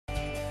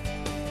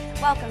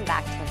Welcome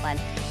back to Woodland.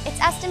 It's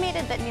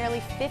estimated that nearly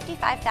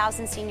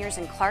 55,000 seniors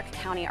in Clark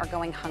County are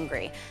going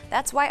hungry.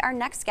 That's why our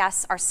next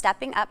guests are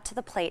stepping up to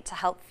the plate to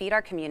help feed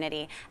our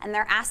community, and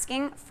they're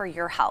asking for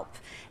your help.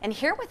 And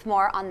here with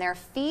more on their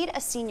Feed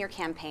a Senior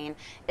campaign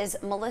is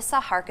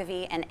Melissa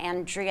Harkavy and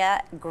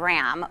Andrea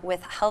Graham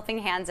with Helping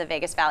Hands of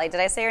Vegas Valley.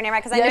 Did I say your name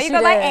right? Because I know you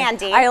go by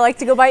Andy. I like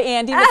to go by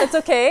Andy, but that's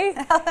okay.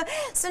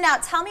 So now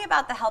tell me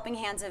about the Helping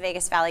Hands of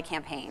Vegas Valley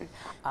campaign.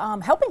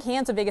 Helping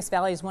Hands of Vegas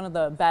Valley is one of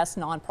the best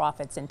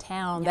nonprofits in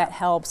town that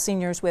helps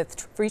seniors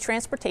with free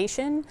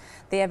transportation.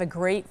 They have a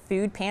great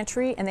food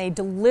pantry and they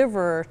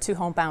deliver to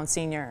homebound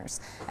seniors,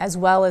 as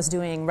well as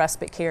doing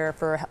respite care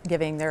for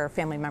giving their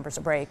family members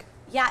a break.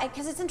 Yeah,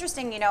 because it's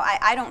interesting, you know,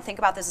 I don't think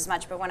about this as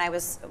much, but when I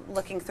was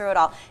looking through it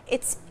all,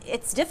 it's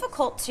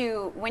difficult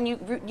to, when you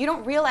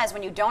don't realize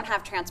when you don't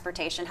have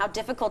transportation, how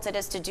difficult it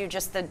is to do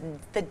just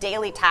the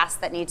daily tasks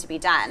that need to be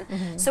done.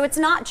 So it's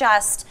not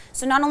just,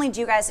 so not only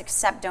do you guys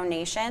accept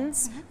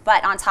donations,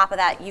 but on top of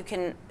that, you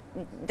can,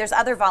 there's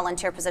other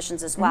volunteer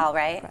positions as well,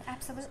 right?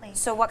 Absolutely.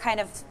 So what kind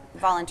of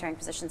volunteering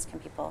positions can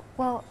people?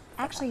 Well,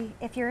 actually,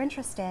 if you're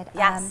interested,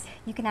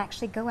 you can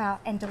actually go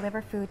out and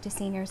deliver food to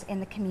seniors in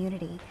the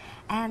community.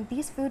 And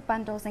these food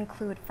bundles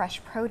include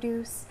fresh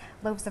produce,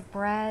 loaves of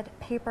bread,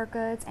 paper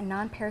goods, and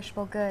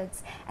non-perishable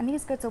goods. And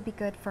these goods will be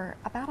good for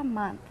about a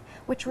month,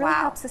 which really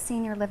helps a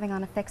senior living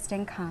on a fixed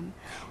income.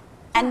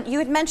 And you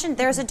had mentioned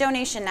there's a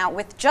donation now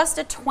with just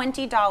a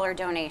 $20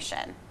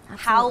 donation.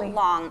 How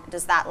long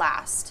does that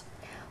last?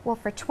 Well,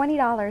 for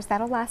 $20,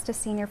 that'll last a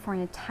senior for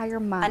an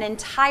entire month. An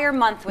entire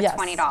month with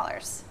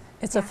 $20.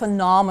 It's a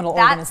phenomenal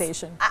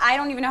organization. I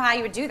don't even know how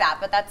you would do that,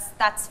 but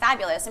that's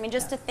fabulous. I mean,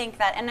 just to think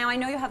that, and now I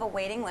know you have a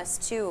waiting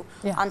list too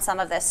on some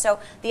of this. So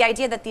the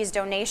idea that these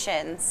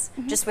donations,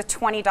 just with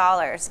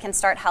 $20, can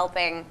start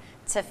helping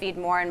to feed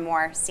more and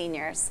more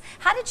seniors.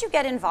 How did you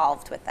get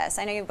involved with this?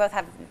 I know you both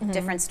have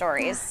different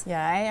stories.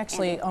 Yeah, I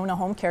actually own a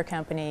home care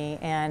company,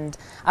 and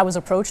I was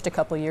approached a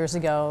couple of years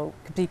ago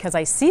because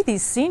I see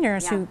these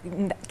seniors who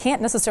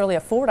can't necessarily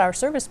afford our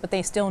service, but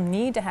they still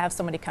need to have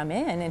somebody come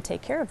in and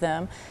take care of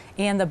them.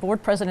 And the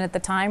board president at the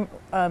time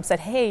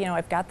said, hey, you know,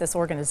 I've got this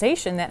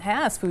organization that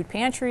has food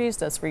pantries,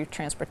 does free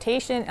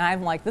transportation, and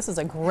I'm like, this is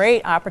a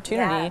great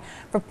opportunity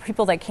for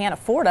people that can't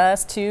afford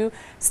us to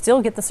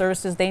still get the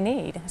services they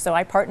need. So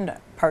I partnered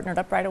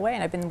up right away,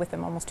 and I've been with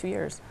them almost 2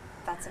 years.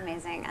 That's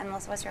amazing. And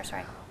Melissa, what's your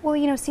story? Well,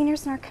 you know,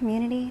 seniors in our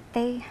community,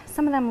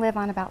 some of them live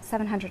on about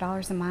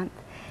 $700 a month.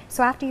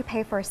 So after you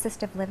pay for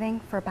assistive living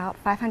for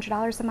about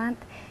 $500 a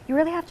month, you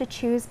really have to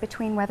choose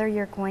between whether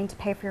you're going to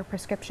pay for your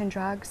prescription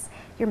drugs,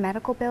 your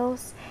medical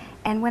bills,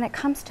 and when it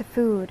comes to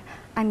food,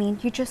 I mean,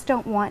 you just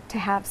don't want to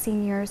have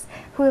seniors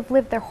who have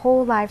lived their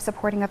whole lives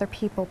supporting other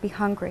people be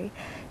hungry.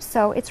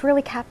 So it's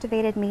really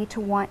captivated me to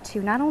want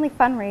to not only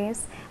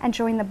fundraise and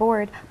join the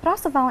board, but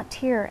also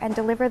volunteer and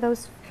deliver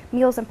those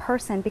meals in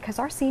person, because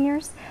our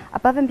seniors,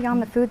 above and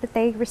beyond the food that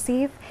they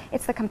receive,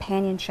 it's the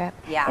companionship.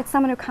 It's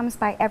someone who comes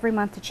by every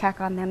month to check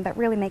on them that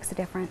really makes a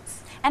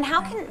difference. And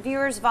how can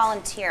viewers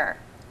volunteer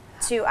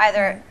to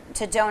either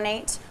to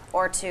donate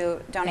or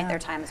to donate their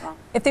time as well?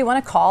 If they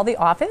want to call the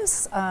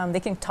office, they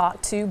can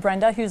talk to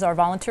Brenda, who's our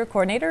volunteer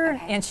coordinator,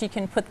 and she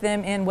can put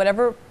them in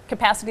whatever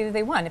capacity that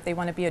they want. If they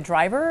want to be a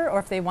driver, or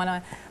if they want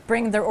to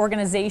bring their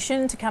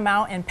organization to come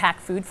out and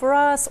pack food for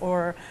us,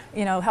 or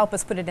help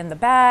us put it in the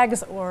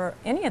bags, or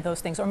any of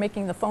those things, or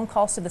making the phone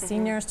calls to the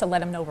seniors to let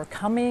them know we're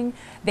coming.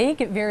 They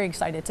get very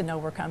excited to know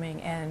we're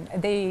coming, and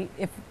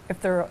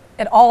if they're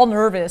at all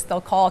nervous,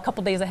 they'll call a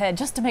couple days ahead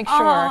just to make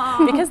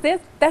sure, because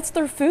that's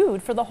their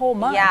food for the whole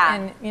month,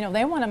 and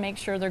they want to make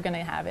sure they're going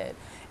to have it.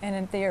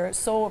 And they are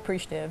so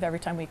appreciative every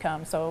time we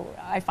come. So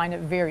I find it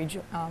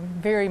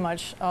very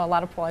much a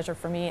lot of pleasure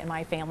for me and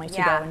my family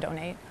to go and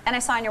donate. And I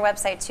saw on your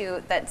website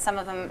too that some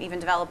of them even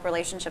develop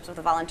relationships with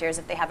the volunteers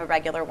if they have a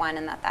regular one,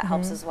 and that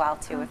helps as well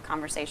too with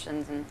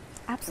conversations and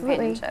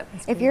companionship.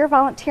 If you're a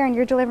volunteer and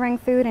you're delivering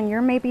food and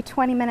you're maybe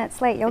 20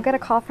 minutes late, you'll get a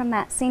call from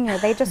that senior.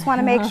 They just want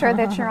to make sure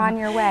that you're on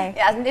your way.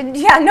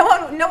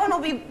 No one will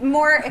be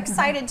more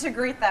excited to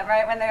greet them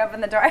right when they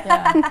open the door.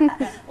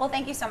 Well,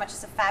 thank you so much.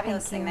 It's a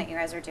fabulous thing that you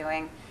guys are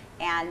doing.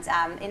 And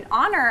in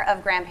honor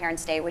of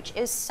Grandparents' Day, which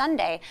is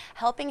Sunday,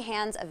 Helping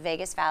Hands of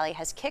Vegas Valley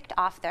has kicked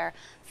off their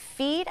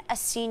Feed a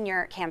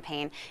Senior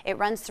campaign. It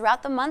runs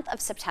throughout the month of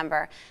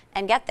September.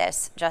 And get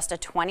this, just a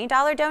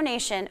 $20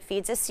 donation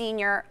feeds a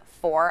senior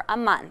for a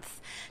month.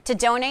 To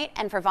donate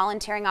and for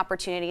volunteering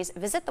opportunities,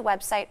 visit the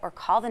website or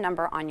call the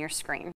number on your screen.